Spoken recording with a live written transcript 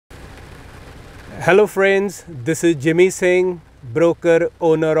Hello friends, this is Singh, broker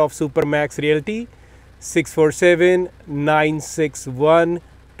owner of Supermax Realty,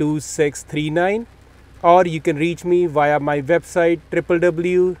 647-961-2639, or you can reach me via my website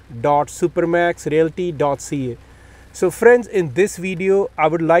www.supermaxrealty.ca. So friends, in this video I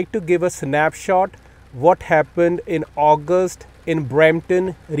would like to give a snapshot what happened in August in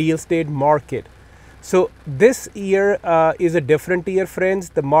Brampton real estate market. So this year is a different year, friends.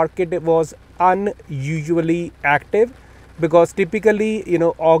 The market was unusually active because typically,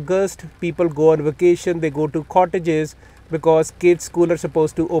 August people go on vacation, they go to cottages because kids' school are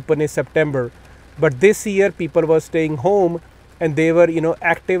supposed to open in September. But this year people were staying home and they were,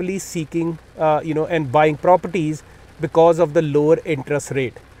 actively seeking, and buying properties because of the lower interest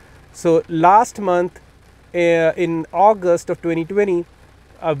rate. So last month in August of 2020,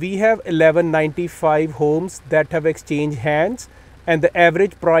 we have 1195 homes that have exchanged hands, and the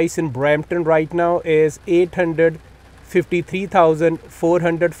average price in Brampton right now is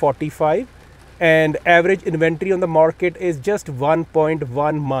 853,445, and average inventory on the market is just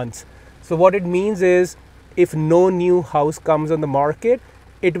 1.1 months. So what it means is if no new house comes on the market,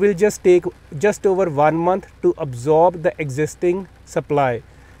 it will just take just over 1 month to absorb the existing supply,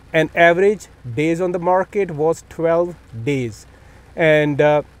 and average days on the market was 12 days. And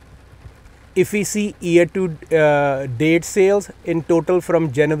if we see year to date sales in total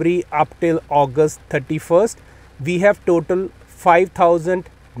from January up till August 31st, we have total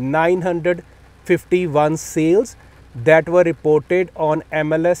 5,951 sales that were reported on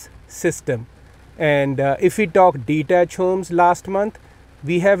MLS system. And if we talk detached homes last month,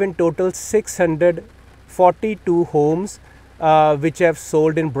 we have in total 642 homes which have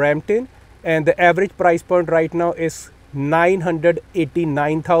sold in Brampton, and the average price point right now is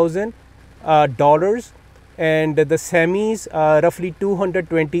 $989,000, and the semis, roughly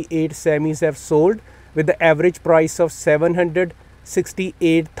 228 semis have sold with the average price of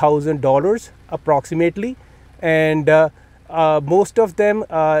 $768,000 approximately. And most of them,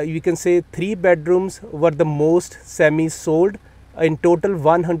 you can say 3 bedrooms were the most semis sold. In total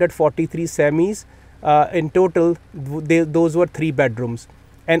 143 semis, in total those were 3 bedrooms,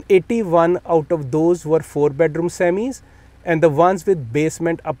 and 81 out of those were 4 bedroom semis, and the ones with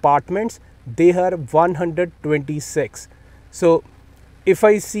basement apartments, they are 126. So if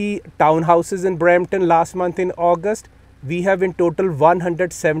I see townhouses in Brampton last month in August, we have in total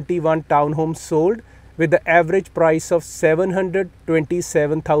 171 townhomes sold with the average price of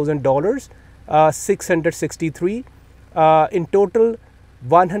 $727,000, 663. In total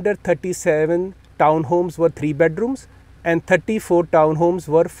 137 townhomes were 3 bedrooms and 34 townhomes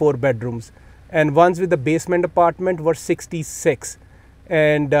were 4 bedrooms, and ones with the basement apartment were 66.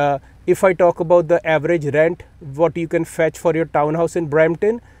 And if I talk about the average rent, what you can fetch for your townhouse in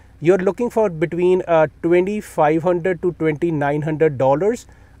Brampton, you're looking for between $2,500 to $2,900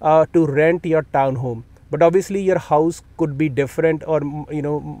 to rent your townhome. But obviously your house could be different or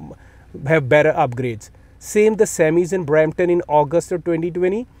have better upgrades. Same the semis in Brampton in August of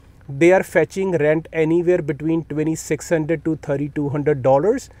 2020, they are fetching rent anywhere between $2,600 to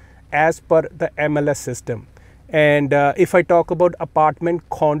 $3,200 as per the MLS system. And if I talk about apartment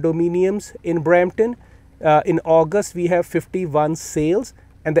condominiums in Brampton, in August we have 51 sales,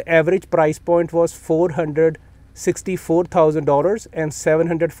 and the average price point was $464,000 and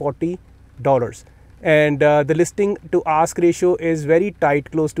 $740. And the listing to ask ratio is very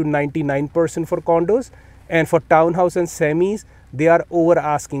tight, close to 99% for condos, and for townhouse and semis they are over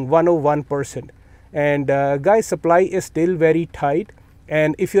asking 101%. And guys, supply is still very tight,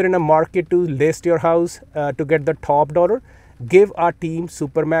 and if you're in a market to list your house to get the top dollar, give our team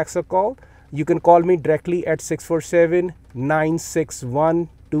Supermax a call. You can call me directly at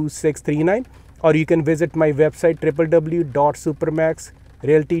 647-961-2639, or you can visit my website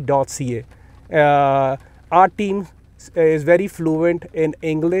www.supermaxrealty.ca. Our team is very fluent in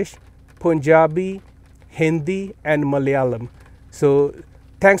English, Punjabi, Hindi and Malayalam. So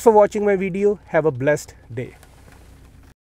thanks for watching my video. Have a blessed day.